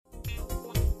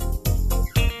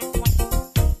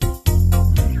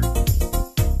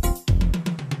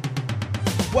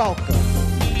Welcome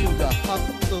to the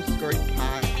Hustle Skirt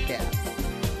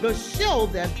Podcast, the show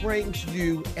that brings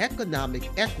you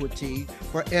economic equity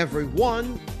for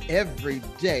everyone, every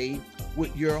day,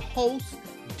 with your host,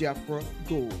 Deborah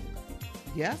Gould.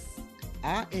 Yes,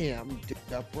 I am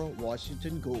Deborah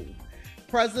Washington Gould,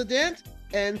 President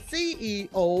and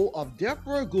CEO of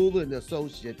Deborah Gould and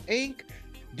Associate Inc.,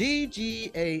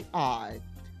 DGAI,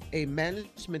 a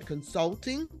management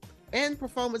consulting and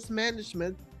performance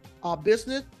management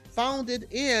business founded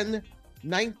in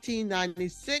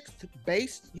 1996,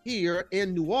 based here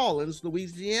in New Orleans,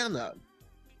 Louisiana.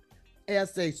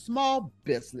 As a small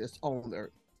business owner,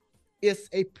 it's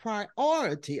a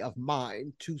priority of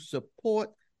mine to support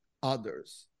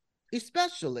others,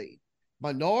 especially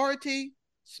minority,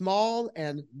 small,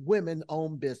 and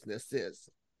women-owned businesses.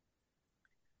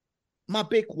 My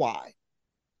big why.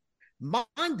 My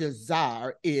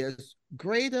desire is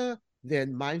greater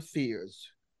than my fears.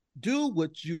 Do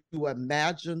what you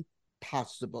imagine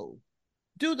possible.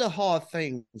 Do the hard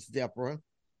things, Deborah,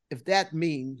 if that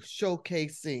means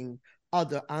showcasing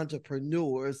other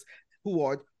entrepreneurs who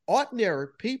are ordinary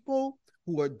people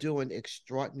who are doing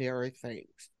extraordinary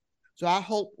things. So I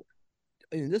hope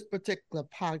in this particular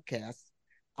podcast,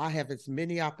 I have as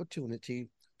many opportunities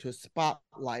to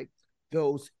spotlight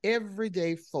those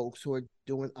everyday folks who are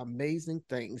doing amazing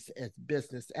things as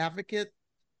business advocates,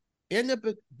 in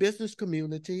the business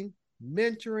community,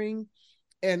 mentoring,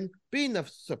 and being of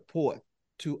support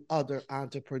to other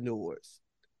entrepreneurs.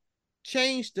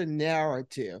 Change the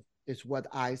narrative is what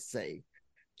I say.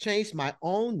 Change my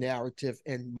own narrative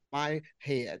in my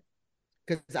head,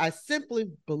 because I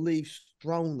simply believe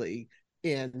strongly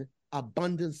in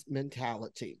abundance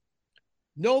mentality.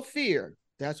 No fear.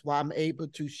 That's why I'm able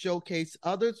to showcase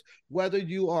others, whether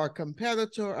you are a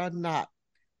competitor or not.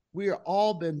 We are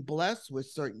all been blessed with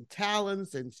certain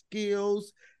talents and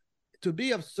skills to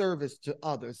be of service to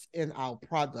others in our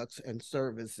products and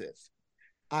services.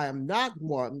 I am not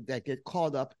one that get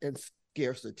caught up in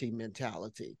scarcity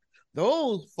mentality.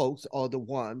 Those folks are the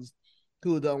ones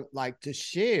who don't like to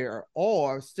share,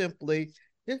 or simply,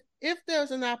 if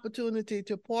there's an opportunity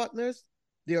to partners,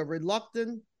 they're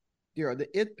reluctant. They're the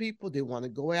it people. They want to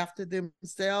go after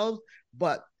themselves.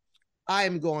 But I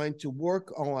am going to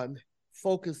work on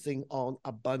focusing on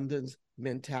abundance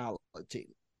mentality.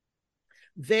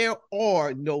 There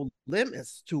are no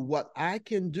limits to what I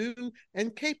can do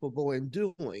and capable in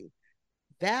doing.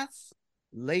 That's,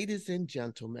 ladies and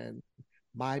gentlemen,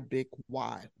 my big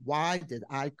why. Why did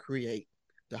I create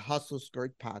the Hustle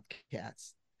Skirt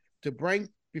Podcast? To bring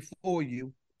before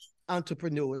you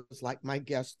entrepreneurs like my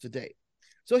guest today.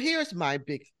 So here's my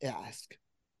big ask.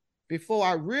 Before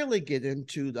I really get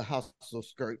into the Hustle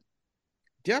Skirt,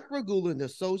 Deborah Gould and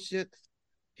Associates,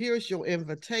 here's your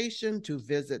invitation to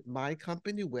visit my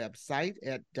company website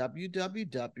at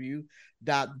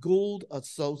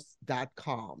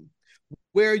www.gouldassociates.com,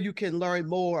 where you can learn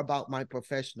more about my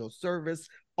professional service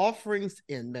offerings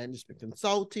in management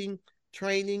consulting,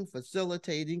 training,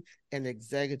 facilitating, and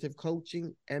executive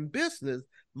coaching, and business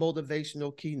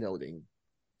motivational keynoting.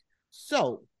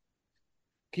 So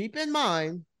keep in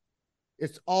mind,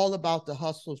 it's all about the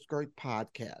Hustle Skirt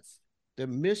Podcast. The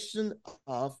mission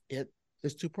of it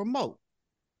is to promote,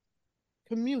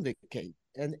 communicate,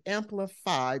 and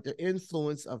amplify the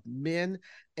influence of men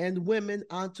and women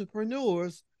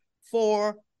entrepreneurs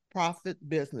for profit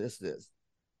businesses.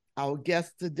 Our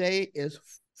guest today is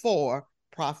for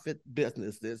profit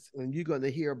businesses, and you're going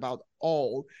to hear about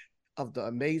all of the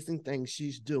amazing things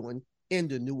she's doing in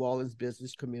the New Orleans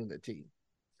business community.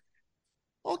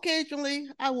 Occasionally,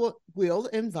 I will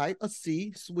invite a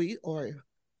C-suite or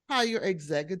higher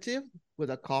executive with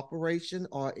a corporation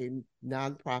or a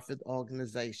nonprofit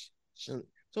organization. So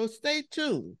stay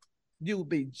tuned. You'll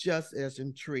be just as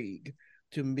intrigued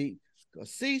to meet a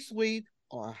C-suite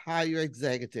or a higher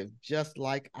executive, just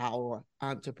like our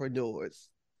entrepreneurs.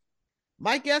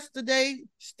 My guest today,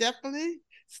 Stephanie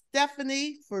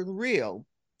for real,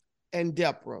 and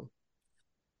Deborah.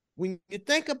 When you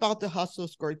think about the Hustle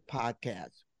Skirt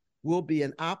Podcast, will be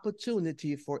an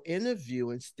opportunity for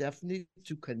interviewing Stephanie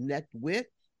to connect with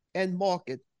and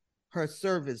market her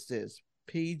services,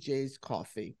 PJ's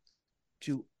Coffee,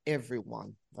 to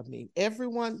everyone. I mean,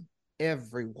 everyone.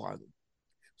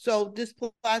 So this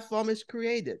platform is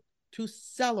created to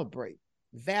celebrate,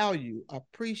 value,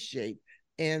 appreciate,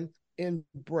 and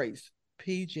embrace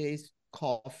PJ's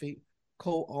Coffee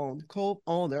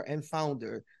co-owner and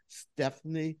founder,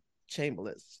 Stephanie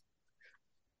Chambliss.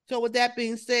 So with that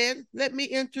being said, let me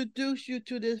introduce you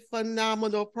to this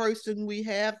phenomenal person we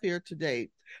have here today.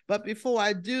 But before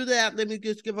I do that, let me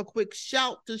just give a quick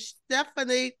shout to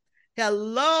Stephanie.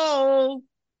 Hello.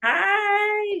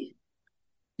 Hi.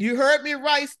 You heard me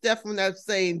right, Steph, when I'm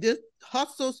saying this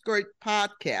Hustle Skirt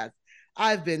podcast.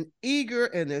 I've been eager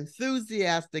and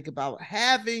enthusiastic about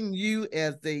having you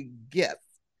as a guest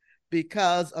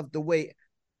because of the way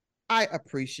I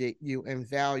appreciate you and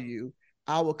value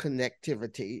our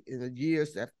connectivity in the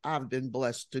years that I've been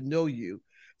blessed to know you.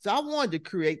 So I wanted to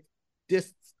create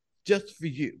this just for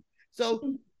you.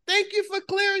 So thank you for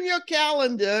clearing your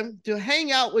calendar to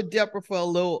hang out with Deborah for a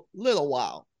little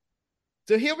while.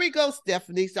 So here we go,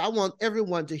 Stephanie. So I want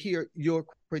everyone to hear your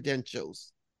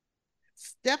credentials.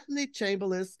 Stephanie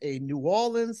Chambliss, a New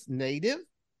Orleans native.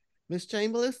 Miss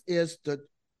Chambliss is the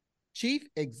Chief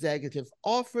Executive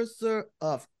Officer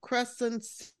of Crescent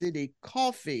City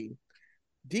Coffee,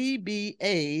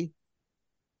 DBA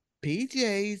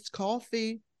PJ's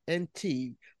Coffee and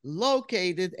Tea,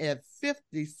 located at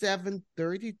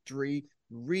 5733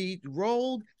 Reed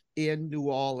Road in New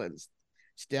Orleans.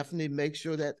 Stephanie, make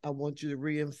sure that I want you to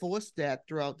reinforce that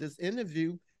throughout this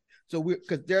interview. So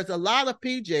because there's a lot of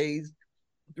PJs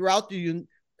throughout the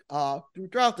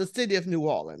city of New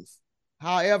Orleans.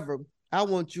 However, I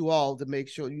want you all to make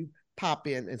sure you pop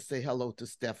in and say hello to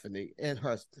Stephanie and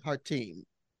her team.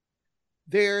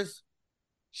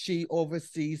 She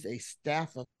oversees a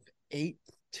staff of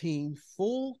 18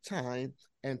 full-time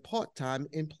and part-time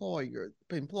employees.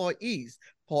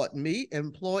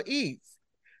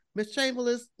 Ms.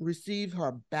 Chambliss received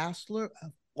her Bachelor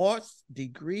of Arts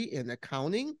degree in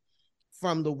accounting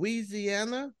from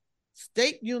Louisiana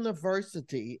State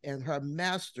University and her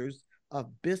Master's of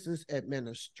Business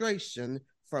Administration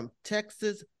from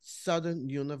Texas Southern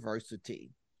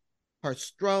University. Her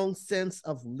strong sense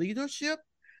of leadership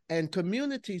and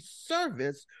community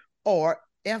service are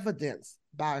evidenced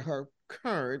by her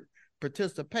current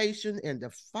participation in the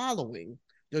following: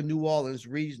 the New Orleans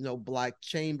Regional Black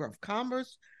Chamber of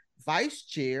Commerce Vice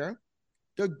Chair,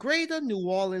 the Greater New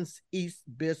Orleans East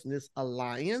Business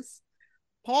Alliance,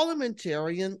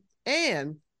 parliamentarian,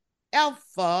 and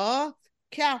Alpha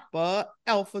Kappa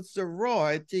Alpha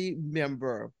sorority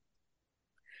member.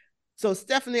 So,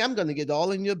 Stephanie, I'm going to get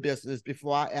all in your business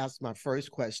before I ask my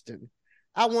first question.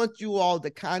 I want you all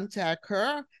to contact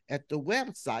her at the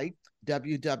website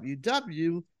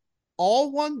www,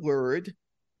 all one word,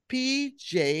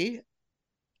 pjsonread.com.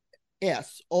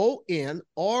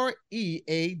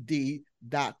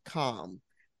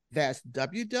 That's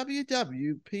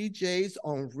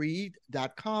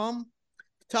www.pjsonread.com.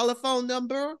 Telephone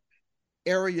number,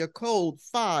 area code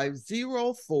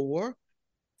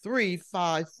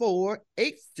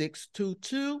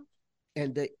 504-354-8622.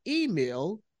 And the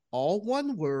email, all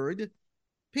one word,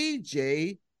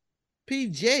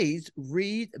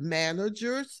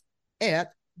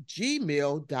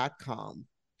 pjsreadmanagers@gmail.com.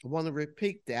 I want to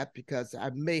repeat that because I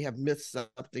may have missed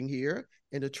something here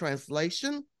in the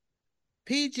translation.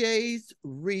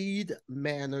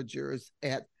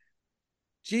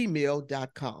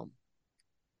 pjsreadmanagers@gmail.com.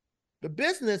 The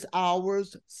business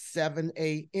hours, 7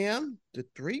 a.m. to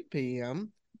 3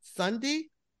 p.m., Sunday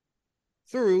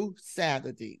through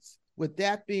Saturdays. With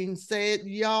that being said,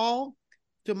 y'all,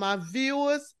 to my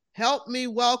viewers, help me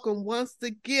welcome once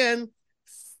again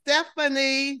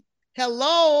Stephanie.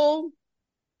 Hello.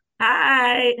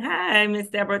 Hi, Miss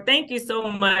Deborah. Thank you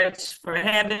so much for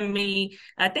having me.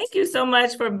 Thank you so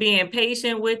much for being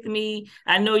patient with me.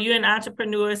 I know you're an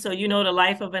entrepreneur, so you know the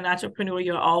life of an entrepreneur.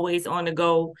 You're always on the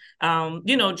go,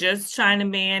 just trying to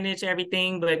manage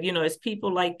everything. But, it's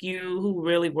people like you who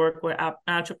really work with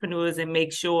entrepreneurs and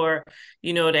make sure,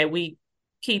 that we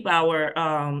keep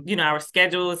our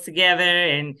schedules together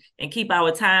and keep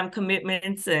our time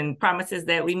commitments and promises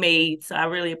that we made. So I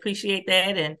really appreciate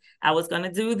that. And I was going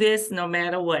to do this no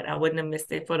matter what. I wouldn't have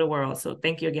missed it for the world. So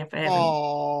thank you again for having me.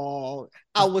 Oh,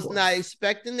 I was not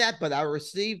expecting that, but I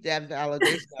received that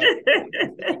validation.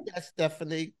 Yes,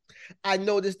 Stephanie. I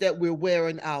noticed that we're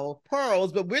wearing our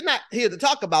pearls, but we're not here to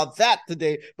talk about that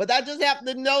today. But I just happen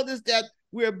to notice that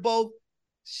we're both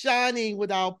shining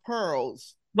with our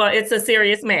pearls. Well, it's a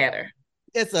serious matter.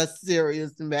 It's a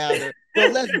serious matter. So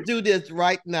let's do this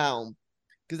right now,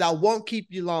 because I won't keep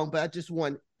you long, but I just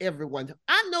want everyone to,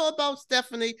 I know about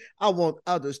Stephanie. I want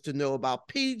others to know about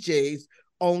PJ's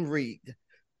on Read.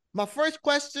 My first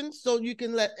question, so you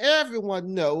can let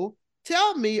everyone know,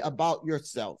 tell me about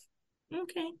yourself.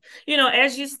 Okay.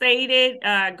 As you stated,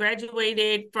 I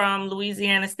graduated from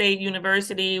Louisiana State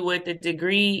University with a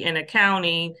degree in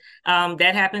accounting.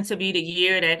 That happened to be the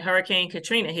year that Hurricane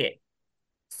Katrina hit.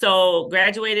 So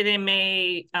graduated in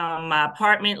May. My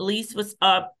apartment lease was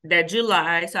up that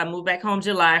July. So I moved back home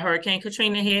July. Hurricane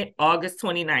Katrina hit August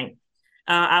 29th.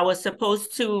 I was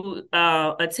supposed to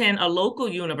attend a local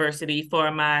university for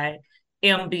my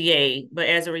MBA. But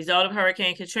as a result of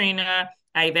Hurricane Katrina,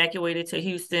 I evacuated to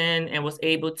Houston and was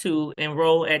able to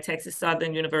enroll at Texas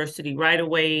Southern University right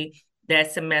away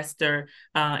that semester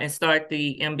and start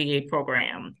the MBA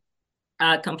program.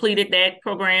 I completed that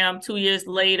program 2 years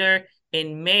later.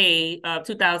 In May of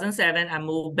 2007, I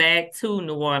moved back to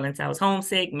New Orleans. I was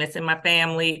homesick, missing my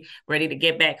family, ready to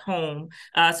get back home.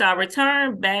 So I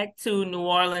returned back to New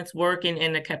Orleans working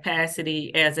in the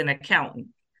capacity as an accountant.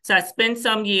 So I spent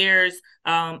some years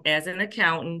as an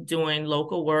accountant doing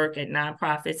local work at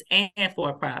nonprofits and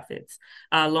for-profits.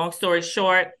 Long story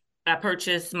short, I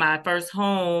purchased my first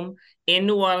home in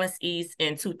New Orleans East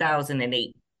in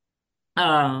 2008.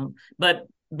 But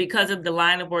because of the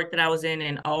line of work that I was in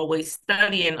and always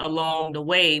studying along the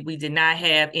way, we did not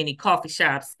have any coffee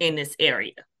shops in this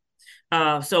area.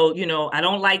 So, I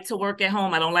don't like to work at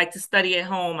home. I don't like to study at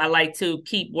home. I like to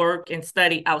keep work and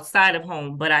study outside of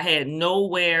home, but I had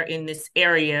nowhere in this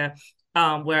area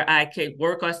where I could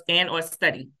work or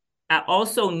study. I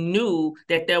also knew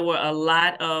that there were a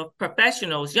lot of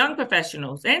professionals, young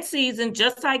professionals and seasoned,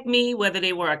 just like me, whether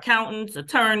they were accountants,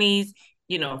 attorneys,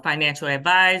 financial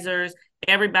advisors,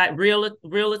 everybody,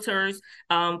 realtors,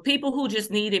 people who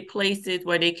just needed places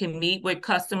where they can meet with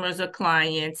customers or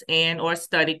clients and or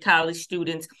study, college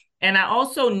students. And I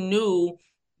also knew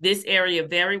this area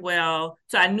very well.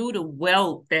 So I knew the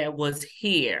wealth that was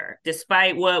here,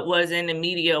 despite what was in the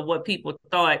media, what people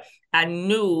thought. I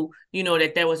knew,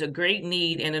 that there was a great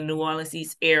need in the New Orleans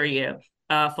East area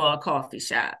for a coffee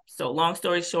shop. So long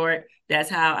story short, that's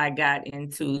how I got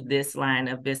into this line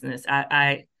of business.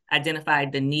 I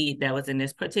identified the need that was in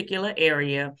this particular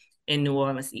area in New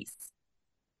Orleans East.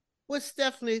 Well,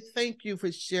 Stephanie, thank you for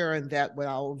sharing that with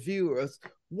our viewers.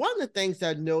 One of the things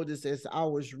I noticed as I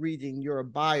was reading your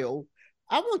bio,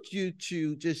 I want you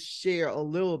to just share a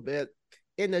little bit.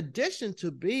 In addition to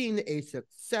being a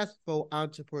successful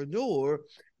entrepreneur,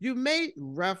 you made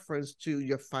reference to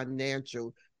your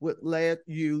financial, what led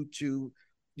you to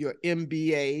your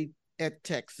MBA at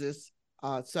Texas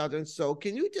Southern. So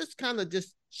can you just kind of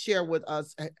just share with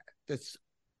us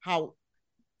how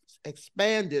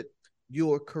expanded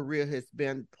your career has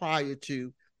been prior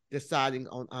to deciding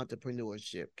on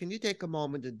entrepreneurship? Can you take a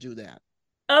moment to do that?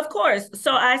 Of course.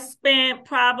 So I spent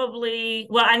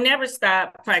I never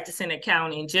stopped practicing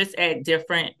accounting, just at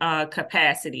different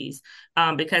capacities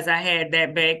because I had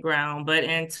that background. But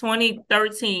in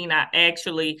 2013, I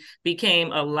actually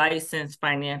became a licensed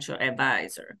financial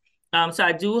advisor. So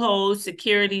I do hold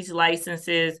securities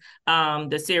licenses,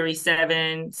 the Series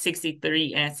 7,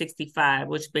 63, and 65,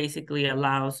 which basically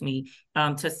allows me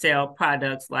to sell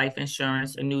products, life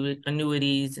insurance,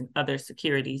 annuities, and other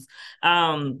securities.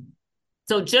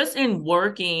 So just in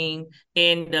working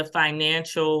in the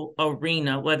financial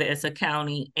arena, whether it's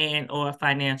accounting and or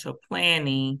financial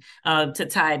planning, to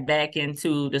tie back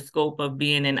into the scope of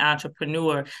being an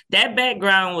entrepreneur, that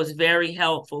background was very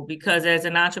helpful because as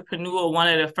an entrepreneur, one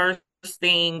of the first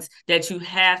things that you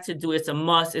have to do, it's a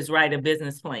must, is write a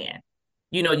business plan.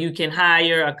 You can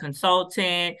hire a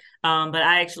consultant, but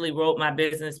I actually wrote my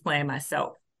business plan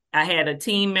myself. I had a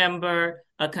team member,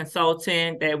 a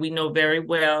consultant that we know very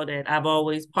well that I've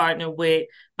always partnered with.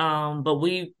 But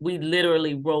we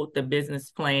literally wrote the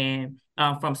business plan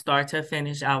from start to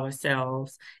finish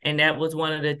ourselves. And that was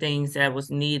one of the things that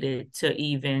was needed to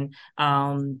even,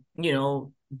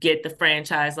 get the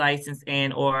franchise license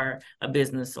and or a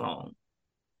business loan.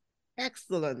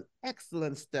 Excellent,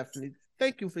 excellent, Stephanie.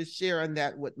 Thank you for sharing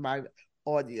that with my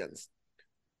audience.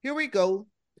 Here we go.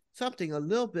 Something a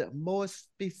little bit more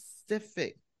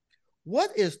specific. What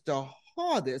is the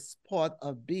hardest part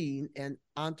of being an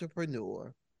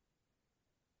entrepreneur?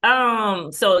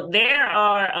 So there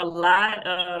are a lot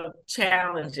of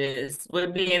challenges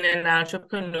with being an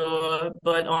entrepreneur,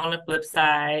 but on the flip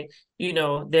side,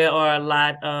 there are a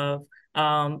lot of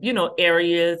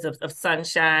areas of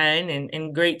sunshine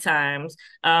and great times.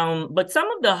 But some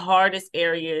of the hardest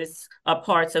areas are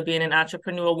parts of being an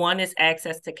entrepreneur. One is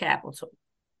access to capital.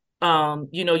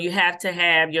 You have to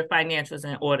have your financials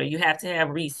in order. You have to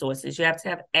have resources. You have to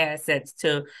have assets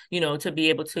to be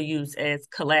able to use as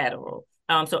collateral.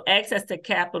 So access to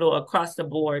capital across the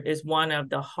board is one of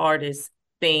the hardest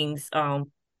things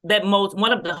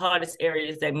one of the hardest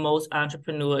areas that most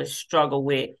entrepreneurs struggle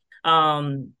with.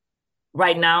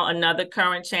 Right now, another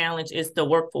current challenge is the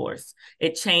workforce.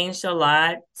 It changed a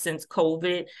lot since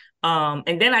COVID.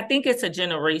 And then I think it's a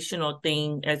generational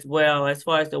thing as well, as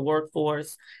far as the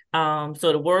workforce. So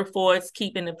the workforce,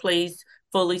 keeping the place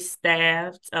fully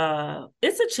staffed,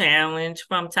 it's a challenge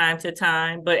from time to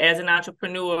time. But as an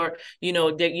entrepreneur,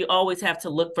 that you always have to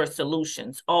look for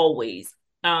solutions, always.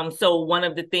 So one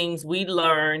of the things we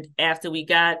learned after we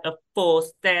got a full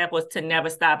staff was to never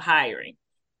stop hiring.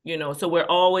 So we're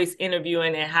always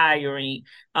interviewing and hiring.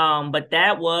 But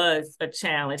that was a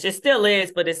challenge. It still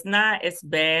is, but it's not as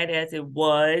bad as it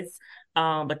was.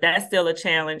 But that's still a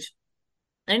challenge.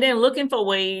 And then looking for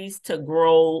ways to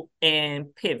grow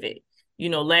and pivot.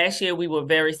 Last year we were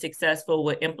very successful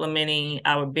with implementing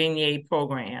our beignet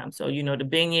program. So, the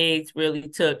beignets really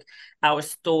took our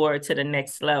store to the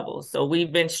next level. So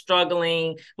we've been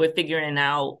struggling with figuring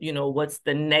out, what's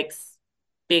the next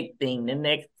big thing, the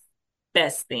next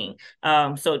best thing.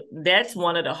 So that's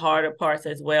one of the harder parts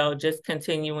as well, just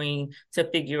continuing to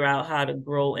figure out how to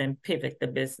grow and pivot the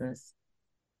business.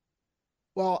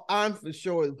 Well, I'm for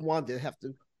sure one that have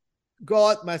to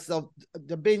guard myself.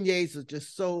 The beignets are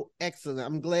just so excellent.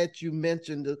 I'm glad you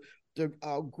mentioned the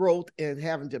growth and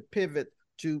having to pivot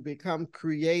to become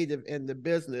creative in the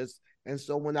business. And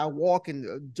so when I walk in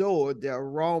the door, the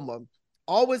aroma,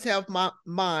 always have my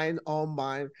mind on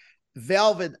my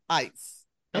velvet ice.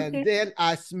 Okay. And then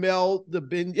I smell the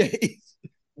beignets.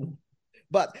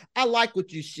 But I like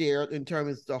what you shared in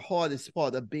terms of the hardest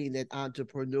part of being an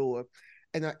entrepreneur.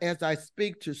 And as I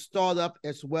speak to startup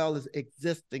as well as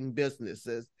existing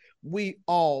businesses, we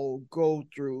all go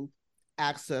through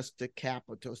access to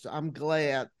capital. So I'm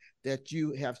glad that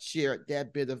you have shared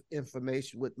that bit of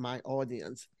information with my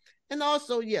audience. And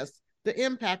also, yes, the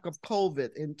impact of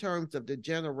COVID in terms of the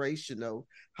generational,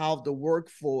 how the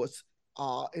workforce,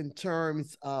 in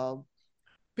terms of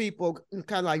people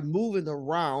kind of like moving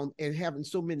around and having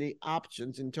so many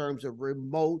options in terms of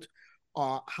remote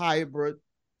or hybrid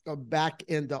or back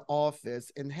in the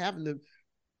office, and having to,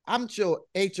 I'm sure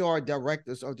HR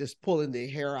directors are just pulling their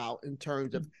hair out in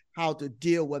terms of how to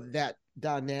deal with that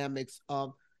dynamics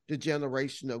of the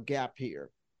generational gap here.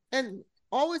 And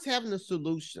always having a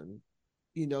solution,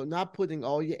 not putting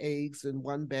all your eggs in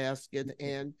one basket,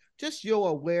 and just your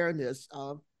awareness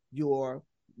of your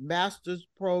master's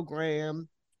program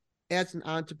as an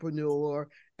entrepreneur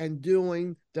and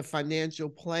doing the financial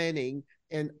planning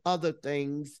and other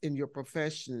things in your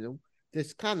professional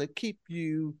that's kind of keep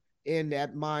you in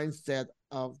that mindset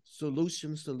of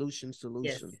solution.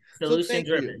 Yes, solution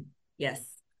driven. Yes.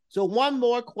 So one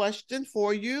more question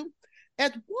for you.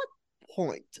 At what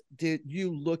point did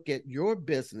you look at your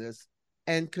business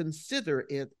and consider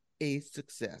it a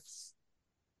success?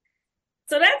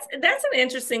 So that's an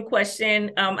interesting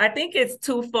question. I think it's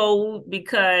twofold,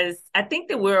 because I think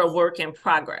that we're a work in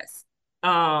progress.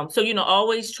 So,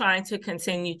 always trying to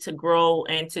continue to grow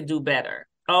and to do better,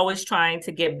 always trying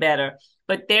to get better.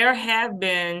 But there have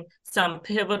been some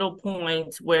pivotal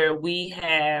points where we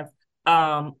have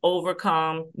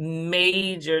overcome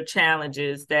major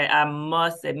challenges that I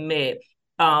must admit,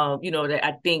 that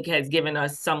I think has given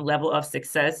us some level of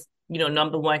success.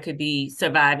 Number one could be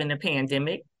surviving the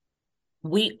pandemic.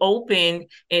 We opened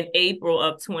in April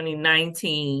of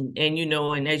 2019,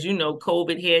 and as you know,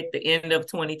 COVID hit the end of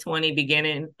 2020, the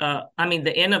end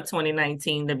of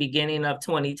 2019, the beginning of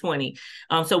 2020.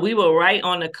 So we were right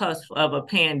on the cusp of a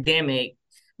pandemic,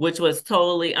 which was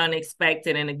totally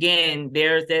unexpected. And again,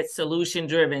 there's that solution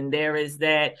driven. There is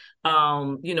that,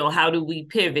 how do we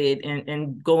pivot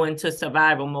and go into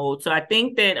survival mode? So I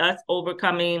think that us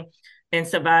overcoming and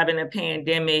surviving a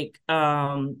pandemic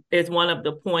is one of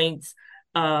the points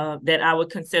that I would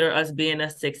consider us being a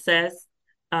success.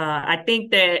 I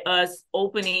think that us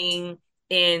opening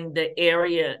in the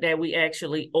area that we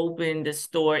actually opened the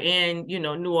store in,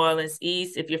 New Orleans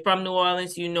East. If you're from New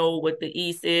Orleans, you know what the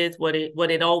East is, what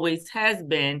it always has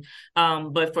been.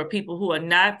 But for people who are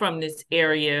not from this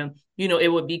area,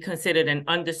 it would be considered an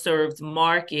underserved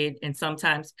market, and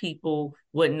sometimes people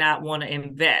would not want to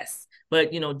invest.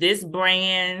 But, this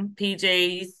brand,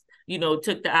 PJ's,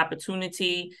 took the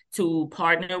opportunity to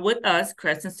partner with us,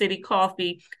 Crescent City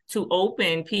Coffee, to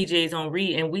open PJ's on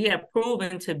Reed. And we have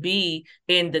proven to be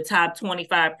in the top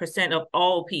 25% of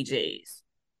all PJ's.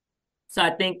 So I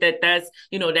think that that's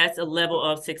a level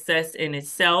of success in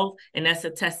itself. And that's a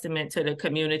testament to the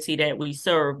community that we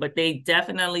serve. But they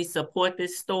definitely support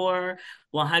this store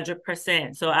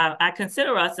 100%. So I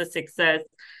consider us a success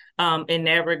in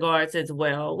that regards as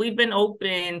well. We've been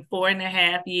open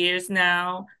 4.5 years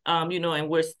now, and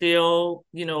we're still,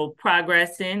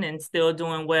 progressing and still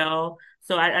doing well.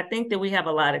 So I think that we have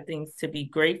a lot of things to be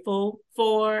grateful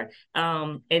for.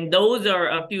 And those are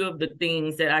a few of the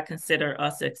things that I consider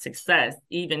us a success,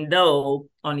 even though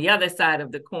on the other side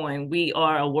of the coin, we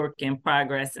are a work in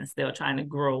progress and still trying to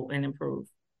grow and improve.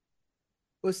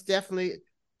 Well, it's definitely,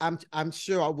 I'm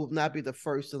sure I will not be the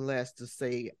first and last to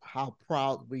say how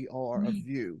proud we are of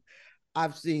you.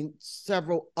 I've seen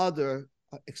several other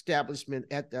establishment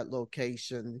at that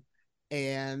location.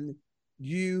 And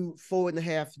you,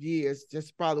 4.5 years,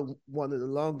 that's probably one of the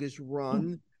longest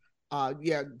run.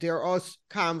 Yeah, there are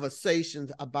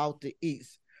conversations about the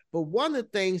East. But one of the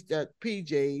things that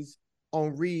PJ's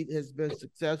on Reed has been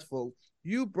successful,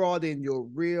 you brought in your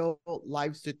real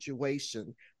life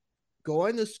situation.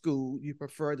 Going to school, you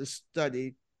prefer to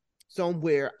study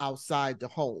somewhere outside the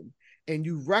home. And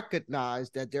you recognize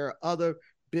that there are other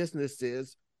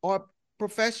businesses or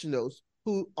professionals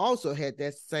who also had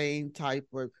that same type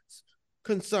of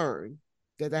concern,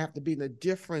 that I have to be in a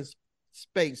different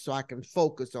space so I can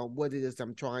focus on what it is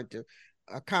I'm trying to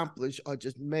accomplish, or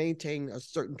just maintain a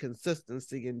certain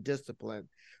consistency and discipline.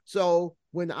 So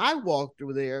when I walk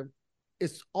through there,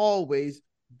 it's always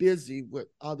busy with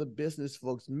other business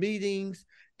folks, meetings,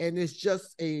 and it's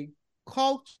just a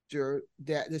culture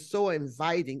that is so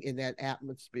inviting in that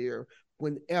atmosphere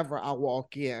whenever I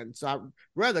walk in. So I'd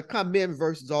rather come in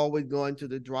versus always going to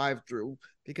the drive-through,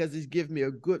 because it gives me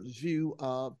a good view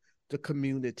of the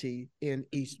community in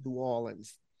East New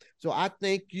Orleans. So I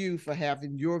thank you for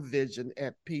having your vision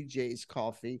at PJ's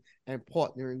Coffee and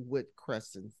partnering with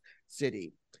Crescent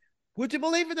City. Would you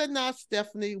believe it or not,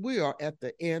 Stephanie, we are at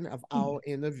the end of our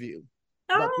interview.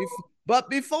 But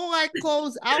before I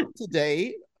close out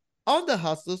today on the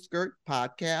Hustle Skirt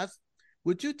podcast,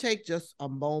 would you take just a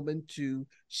moment to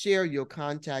share your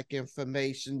contact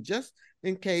information, just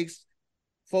in case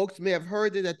folks may have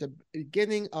heard it at the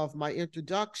beginning of my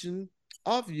introduction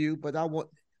of you, but I want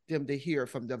them to hear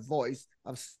from the voice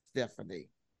of Stephanie.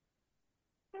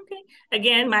 Okay.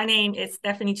 Again, my name is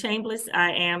Stephanie Chambliss.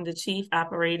 I am the Chief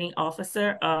Operating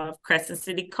Officer of Crescent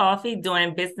City Coffee,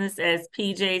 doing business as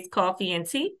PJ's Coffee and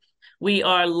Tea. We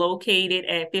are located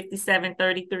at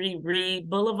 5733 Reed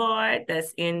Boulevard.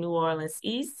 That's in New Orleans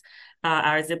East.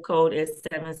 Our zip code is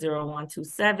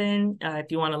 70127.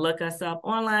 If you want to look us up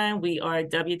online, we are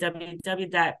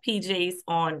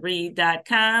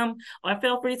www.pjsonreed.com, or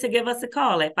feel free to give us a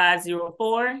call at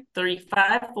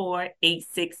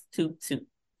 504-354-8622.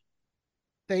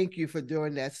 Thank you for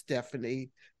doing that, Stephanie.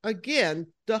 Again,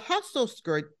 the Hustle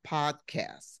Skirt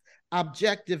podcast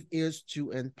objective is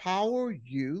to empower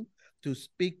you to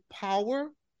speak power,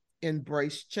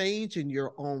 embrace change in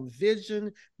your own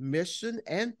vision, mission,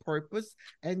 and purpose,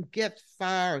 and get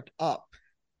fired up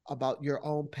about your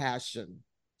own passion.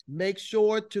 Make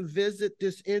sure to visit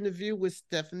this interview with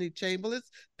Stephanie Chambliss,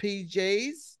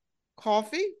 PJ's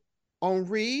Coffee on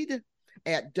Reed,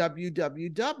 at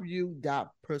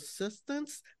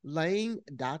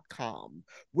www.persistencelane.com,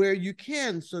 where you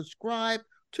can subscribe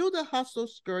to the Hustle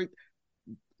Skirt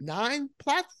 9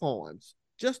 platforms,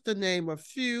 just to name a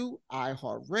few: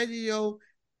 iHeartRadio,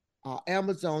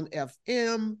 Amazon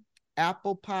FM,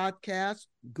 Apple Podcasts,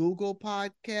 Google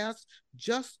Podcasts,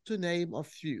 just to name a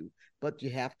few. But you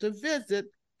have to visit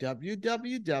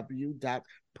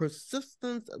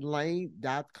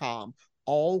www.persistencelane.com,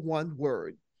 all one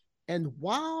word. And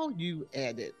while you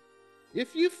at it,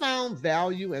 if you found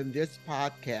value in this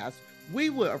podcast,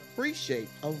 we would appreciate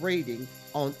a rating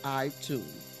on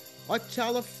iTunes, or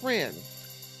tell a friend.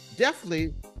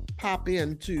 Definitely pop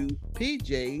into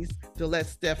PJ's to let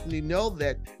Stephanie know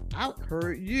that I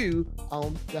heard you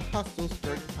on the Hustle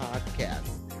Skirt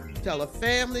podcast. Tell a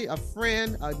family, a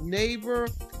friend, a neighbor.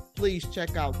 Please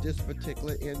check out this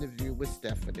particular interview with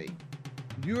Stephanie.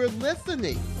 You're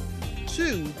listening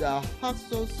to the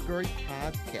Hustle Skirt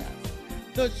podcast,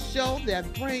 the show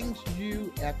that brings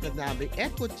you economic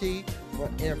equity for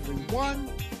everyone,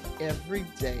 every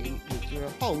day, with your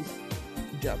host,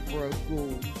 Deborah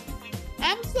Gould.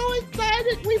 I'm so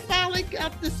excited we finally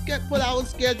got to put our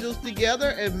schedules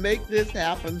together and make this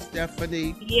happen,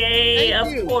 Stephanie. Yay, of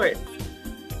course.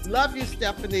 Love you,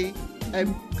 Stephanie,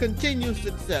 and continued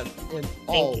success in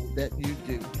all that you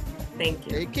do. Thank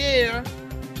you. Take care.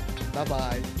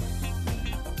 Bye-bye.